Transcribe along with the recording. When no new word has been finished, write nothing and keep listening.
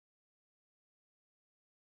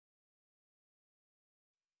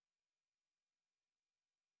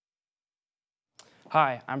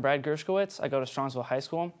Hi, I'm Brad Gershkowitz. I go to Strongsville High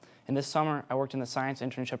School, and this summer I worked in the science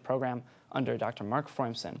internship program under Dr. Mark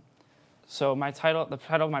Froimson. So the title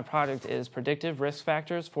of my project is Predictive Risk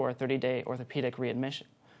Factors for 30-Day Orthopedic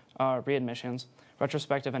Readmissions,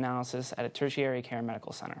 Retrospective Analysis at a Tertiary Care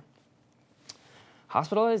Medical Center.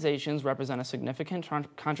 Hospitalizations represent a significant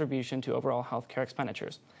contribution to overall healthcare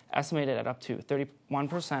expenditures, estimated at up to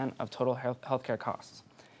 31% of total healthcare costs.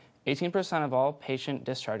 18% of all patient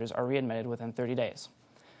discharges are readmitted within 30 days.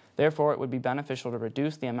 Therefore, it would be beneficial to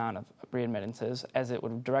reduce the amount of readmittances, as it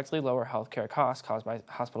would directly lower healthcare costs caused by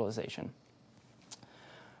hospitalization.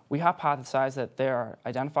 We hypothesize that there are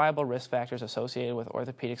identifiable risk factors associated with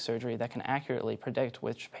orthopedic surgery that can accurately predict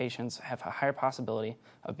which patients have a higher possibility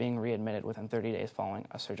of being readmitted within 30 days following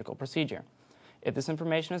a surgical procedure. If this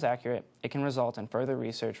information is accurate, it can result in further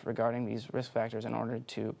research regarding these risk factors in order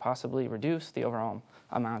to possibly reduce the overall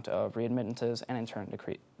amount of readmittances and in turn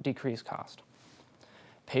decrease cost.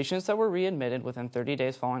 Patients that were readmitted within 30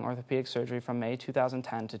 days following orthopedic surgery from May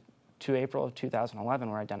 2010 to April of 2011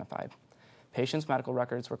 were identified. Patients' medical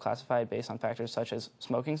records were classified based on factors such as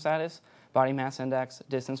smoking status, body mass index,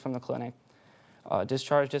 distance from the clinic,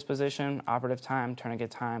 discharge disposition, operative time, tourniquet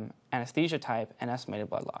time, anesthesia type, and estimated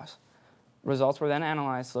blood loss. Results were then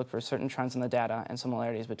analyzed to look for certain trends in the data and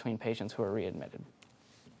similarities between patients who were readmitted.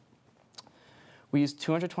 We used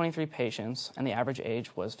 223 patients, and the average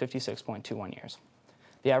age was 56.21 years.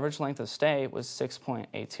 The average length of stay was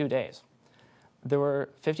 6.82 days. There were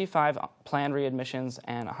 55 planned readmissions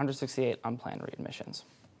and 168 unplanned readmissions.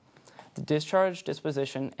 The discharge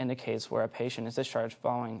disposition indicates where a patient is discharged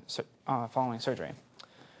following surgery.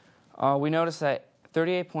 We noticed that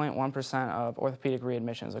 38.1% of orthopedic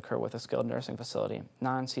readmissions occur with a skilled nursing facility,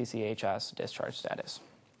 non-CCHS discharge status.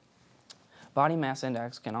 Body mass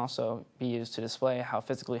index can also be used to display how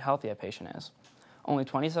physically healthy a patient is. Only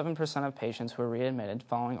 27% of patients who were readmitted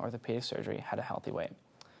following orthopedic surgery had a healthy weight.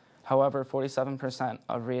 However, 47%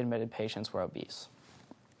 of readmitted patients were obese.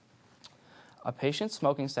 A patient's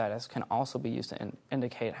smoking status can also be used to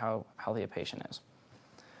indicate how healthy a patient is.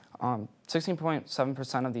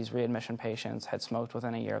 16.7% of these readmission patients had smoked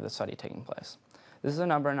within a year of the study taking place. This is a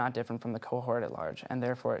number not different from the cohort at large, and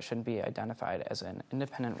therefore it should be identified as an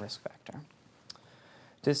independent risk factor.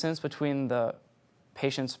 Distance between the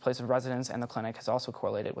patient's place of residence and the clinic has also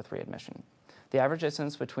correlated with readmission. The average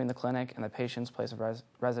distance between the clinic and the patient's place of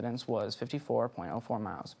residence was 54.04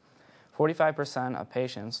 miles. 45% of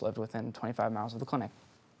patients lived within 25 miles of the clinic.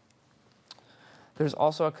 There's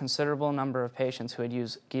also a considerable number of patients who had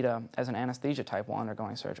used GITA as an anesthesia type while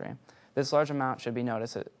undergoing surgery. This large amount should be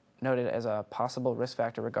noted as a possible risk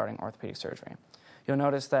factor regarding orthopedic surgery. You'll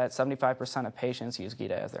notice that 75% of patients use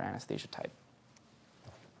GITA as their anesthesia type.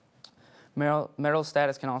 Marital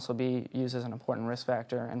status can also be used as an important risk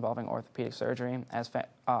factor involving orthopedic surgery, as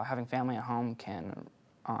having family at home can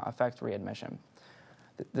affect readmission.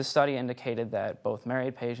 This study indicated that both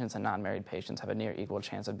married patients and non-married patients have a near equal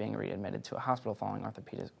chance of being readmitted to a hospital following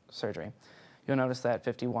orthopedic surgery. You'll notice that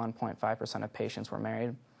 51.5% of patients were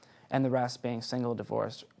married, and the rest being single,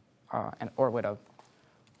 divorced, or widowed.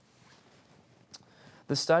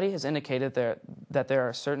 The study has indicated that there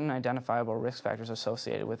are certain identifiable risk factors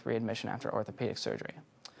associated with readmission after orthopedic surgery.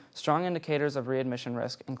 Strong indicators of readmission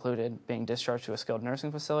risk included being discharged to a skilled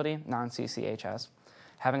nursing facility, non-CCHS,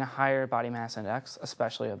 having a higher body mass index,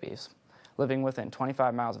 especially obese, living within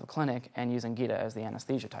 25 miles of a clinic, and using GITA as the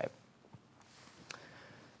anesthesia type.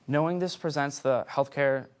 Knowing this presents the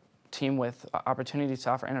healthcare team with opportunities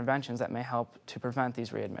to offer interventions that may help to prevent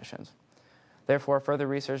these readmissions. Therefore, further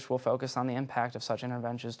research will focus on the impact of such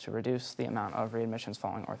interventions to reduce the amount of readmissions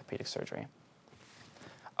following orthopedic surgery.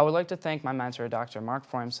 I would like to thank my mentor, Dr. Mark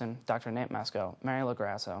Froimson, Dr. Nate Mesko, Mary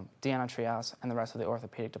LaGrasso, Deanna Trias, and the rest of the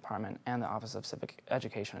orthopedic department and the Office of Civic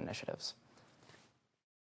Education Initiatives.